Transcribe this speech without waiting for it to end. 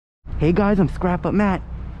Hey guys, I'm Scrap Up Matt.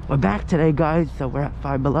 We're back today, guys. So we're at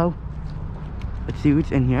Five Below. Let's see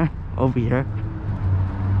what's in here. Over here.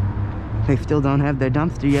 They still don't have their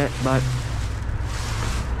dumpster yet, but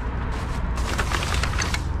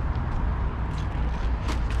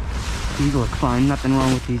these look fine. Nothing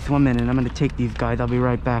wrong with these. 1 minute. I'm gonna take these, guys. I'll be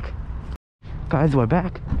right back. Guys, we're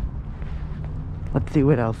back. Let's see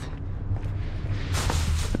what else.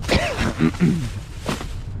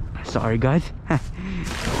 Sorry, guys.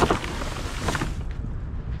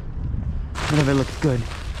 Whatever looks good.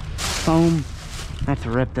 Foam. That's a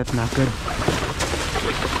rip. That's not good.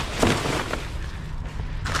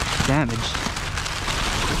 Damaged.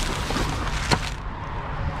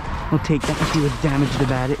 We'll take that and see what's damaged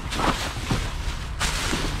about it.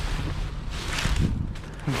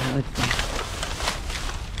 Okay, let's see.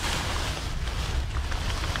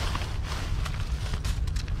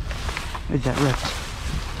 Is that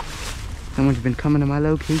ripped? Someone's been coming to my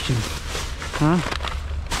location. Huh?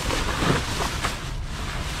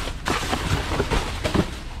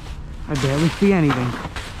 I barely see anything.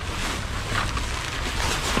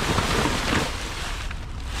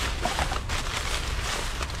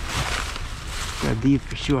 Grab these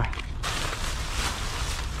for sure.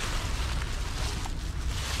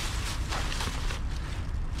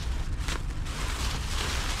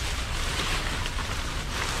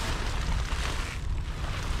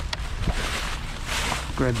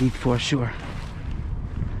 Grab these for sure.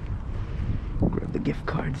 Grab the gift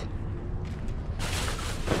cards.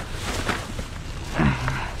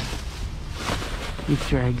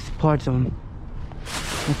 Easter eggs, parts of them.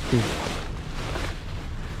 Let's see.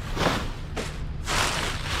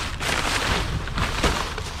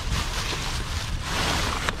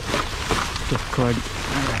 Gift card.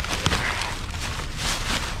 Alright.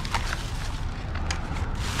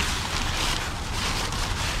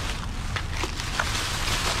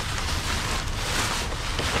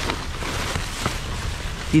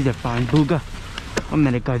 These are fine. Booga. 1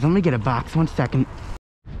 minute, guys. Let me get a box. 1 second.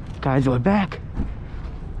 Guys, we're back.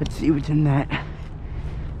 Let's see what's in that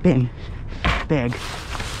bin. Bag.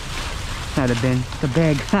 Not a bin. It's a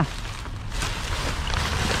bag. Huh.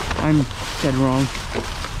 I'm dead wrong.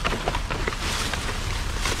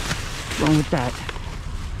 What's wrong with that?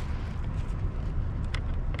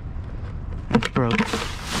 That's broke.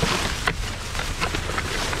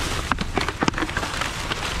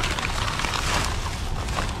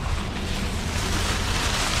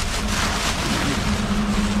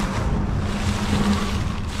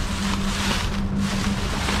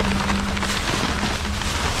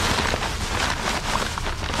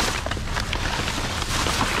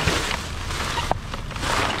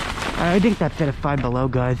 I think that's it at Five Below,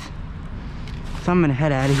 guys. So I'm gonna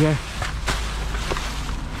head out of here.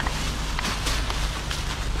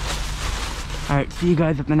 Alright, see you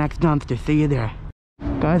guys at the next dumpster. See you there.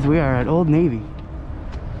 Guys, we are at Old Navy.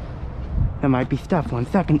 There might be stuff. 1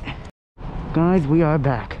 second. Guys, we are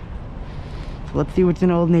back. So let's see what's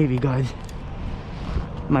in Old Navy, guys.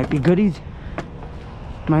 Might be goodies.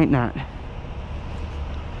 Might not.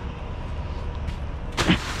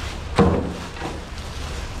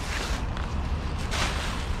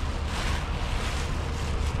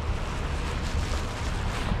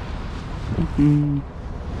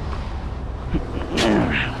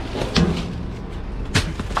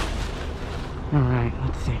 Alright,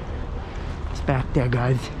 let's see. It's back there,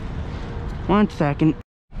 guys. 1 second.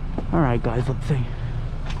 Alright, guys, let's see.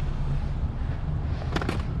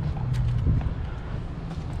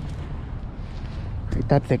 Alright,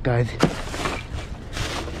 that's it, guys.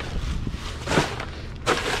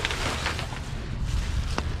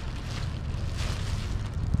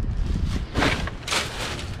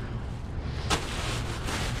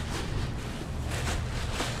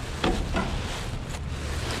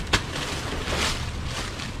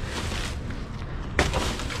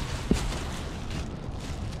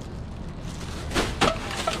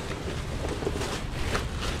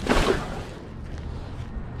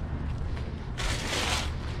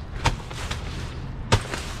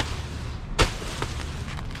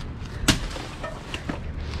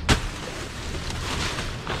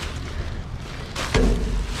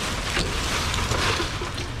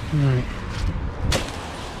 Alright.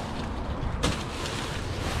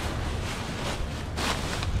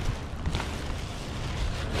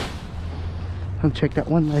 I'll check that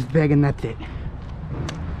one last bag and that's it.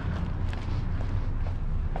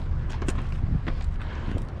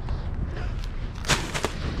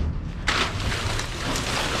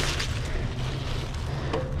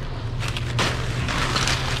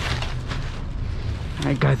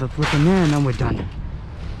 Alright guys, let's look in there and then we're done.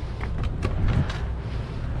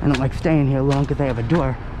 I don't like staying here long because I have a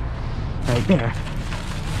door. right there.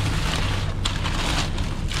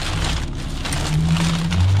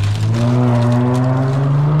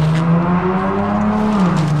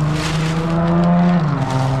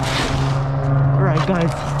 Alright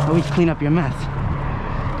guys, always clean up your mess.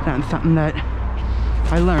 That's something that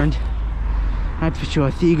I learned, that's for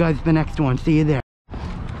sure. See you guys at the next one. See you there.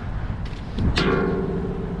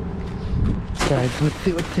 Guys, let's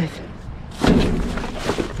see what's this.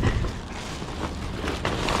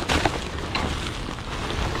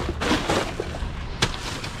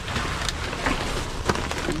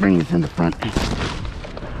 Bring this in the front.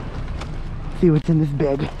 See what's in this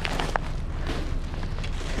bag.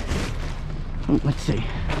 Oh, let's see.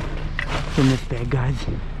 What's in this bag, guys?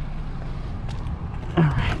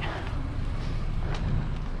 Alright.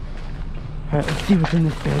 Alright, let's see what's in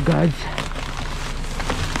this bag, guys.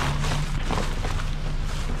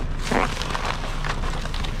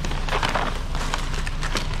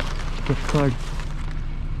 Gift card.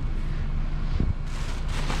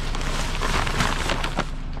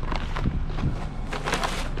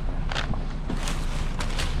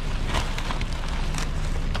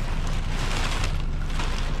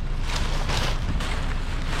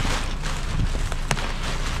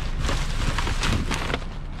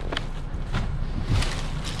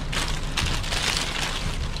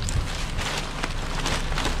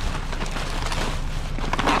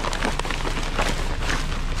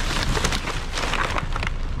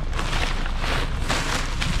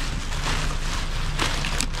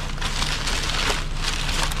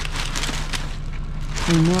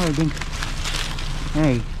 No, I think.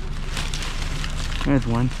 Hey, there's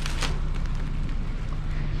one.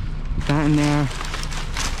 That in there.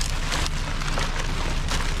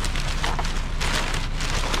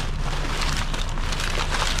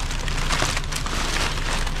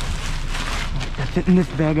 That's it in this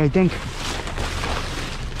bag, I think.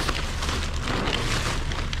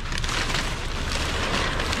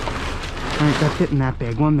 Alright, that's it in that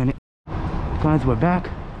bag. 1 minute. Guys, we're back.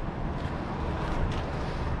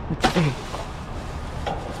 Let's see.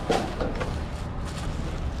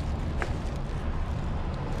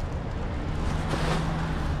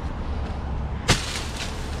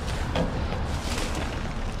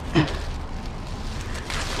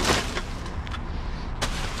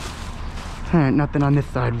 Alright, nothing on this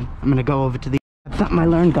side. I'm gonna go over to the... That's something I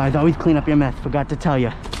learned, guys. Always clean up your mess. Forgot to tell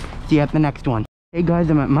you. See you at the next one. Hey guys,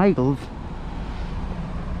 I'm at Michael's.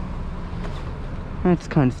 That's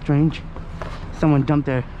kind of strange. Someone dumped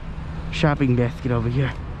their shopping basket over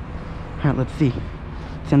here. Alright, let's see.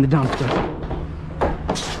 It's in the dumpster.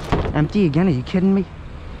 Empty again? Are you kidding me?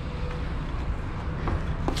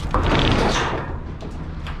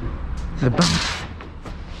 There's a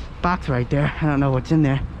box right there. I don't know what's in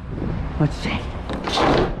there. Let's see.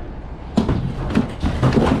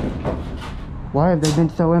 Why have they been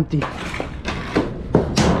so empty?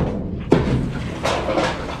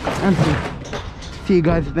 Empty. See you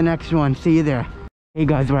guys at the next one. See you there. Hey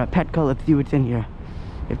guys, we're at Petco. Let's see what's in here.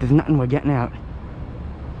 If there's nothing, we're getting out.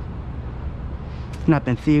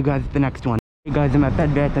 Nothing. See you guys at the next one. Hey guys, I'm at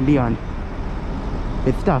Bed Bath & Beyond.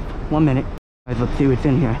 It's stuff. 1 minute. Guys, let's see what's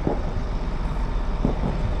in here.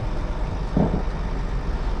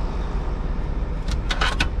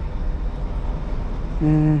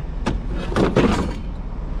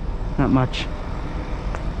 Not much.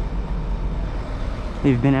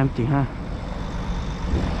 They've been empty, huh?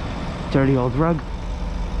 Dirty old rug.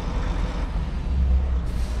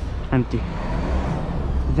 Empty.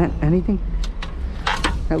 Is that anything?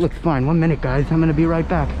 That looks fine. 1 minute, guys. I'm gonna be right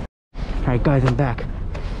back. Alright, guys, I'm back.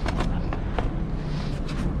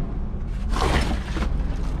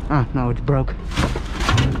 Ah, no, it's broke.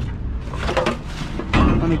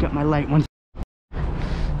 Let me get my light one.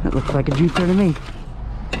 That looks like a juicer to me.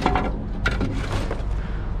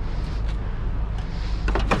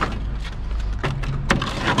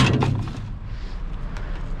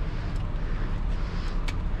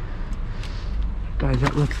 Guys,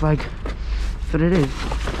 that looks like that's what it is.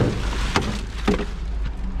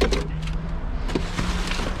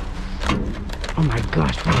 Oh my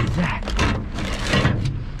gosh, what is that?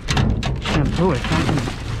 Shampoo or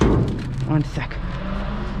something. 1 sec.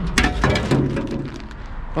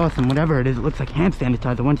 Awesome, whatever it is, it looks like hand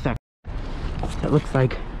sanitizer. 1 sec. That looks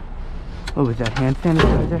like, what was that, hand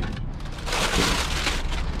sanitizer?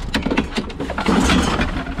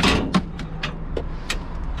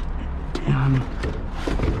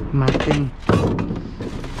 My thing,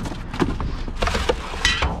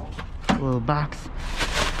 a little box.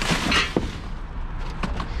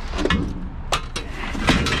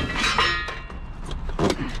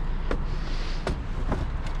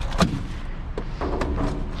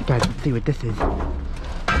 guys, let's see what this is.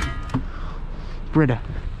 Brita.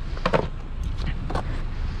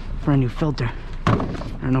 Brand new filter. I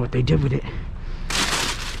don't know what they did with it.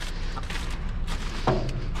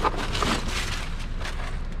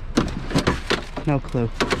 No clue.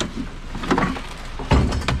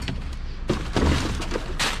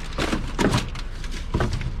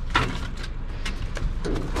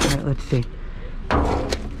 Alright, let's see.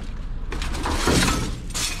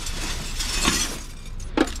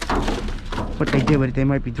 What they did with it, they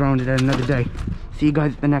might be throwing it at another day. See you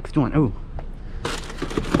guys at the next one. Oh.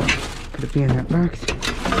 Could it be in that box?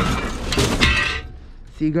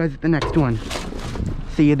 See you guys at the next one.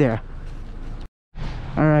 See you there.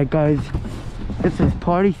 Alright guys. This is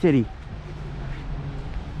Party City.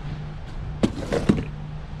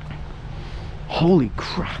 Holy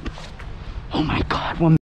crap. Oh my god.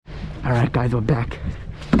 Alright guys, we're back.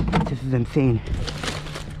 This is insane.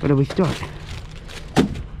 Where do we start?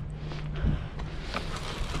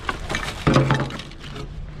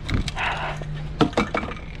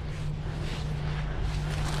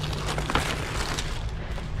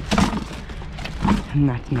 And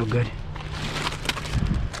that's no good.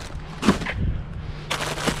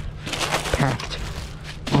 Packed.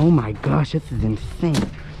 Oh my gosh, this is insane.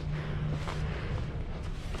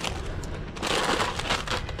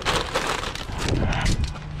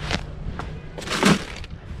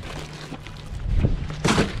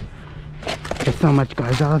 There's so much,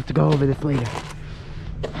 guys. I'll have to go over this later.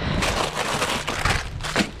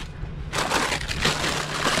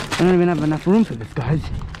 I don't even have enough room for this, guys.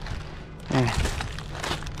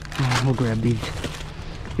 We'll grab these.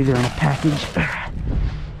 These are in a package.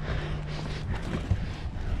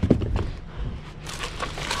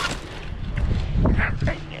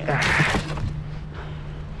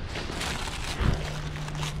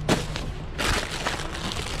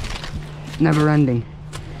 Never ending.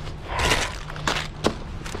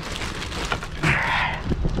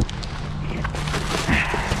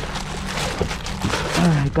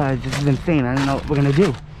 Alright guys, this is insane. I don't know what we're gonna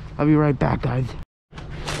do. I'll be right back, guys.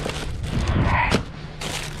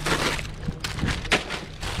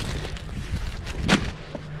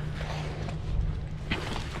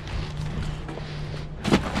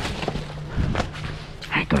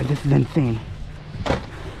 Alright guys, this is insane.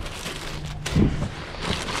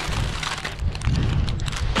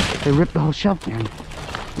 They ripped the whole shelf down.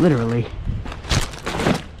 Literally.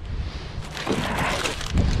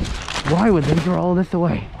 Why would they throw all this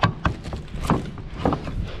away?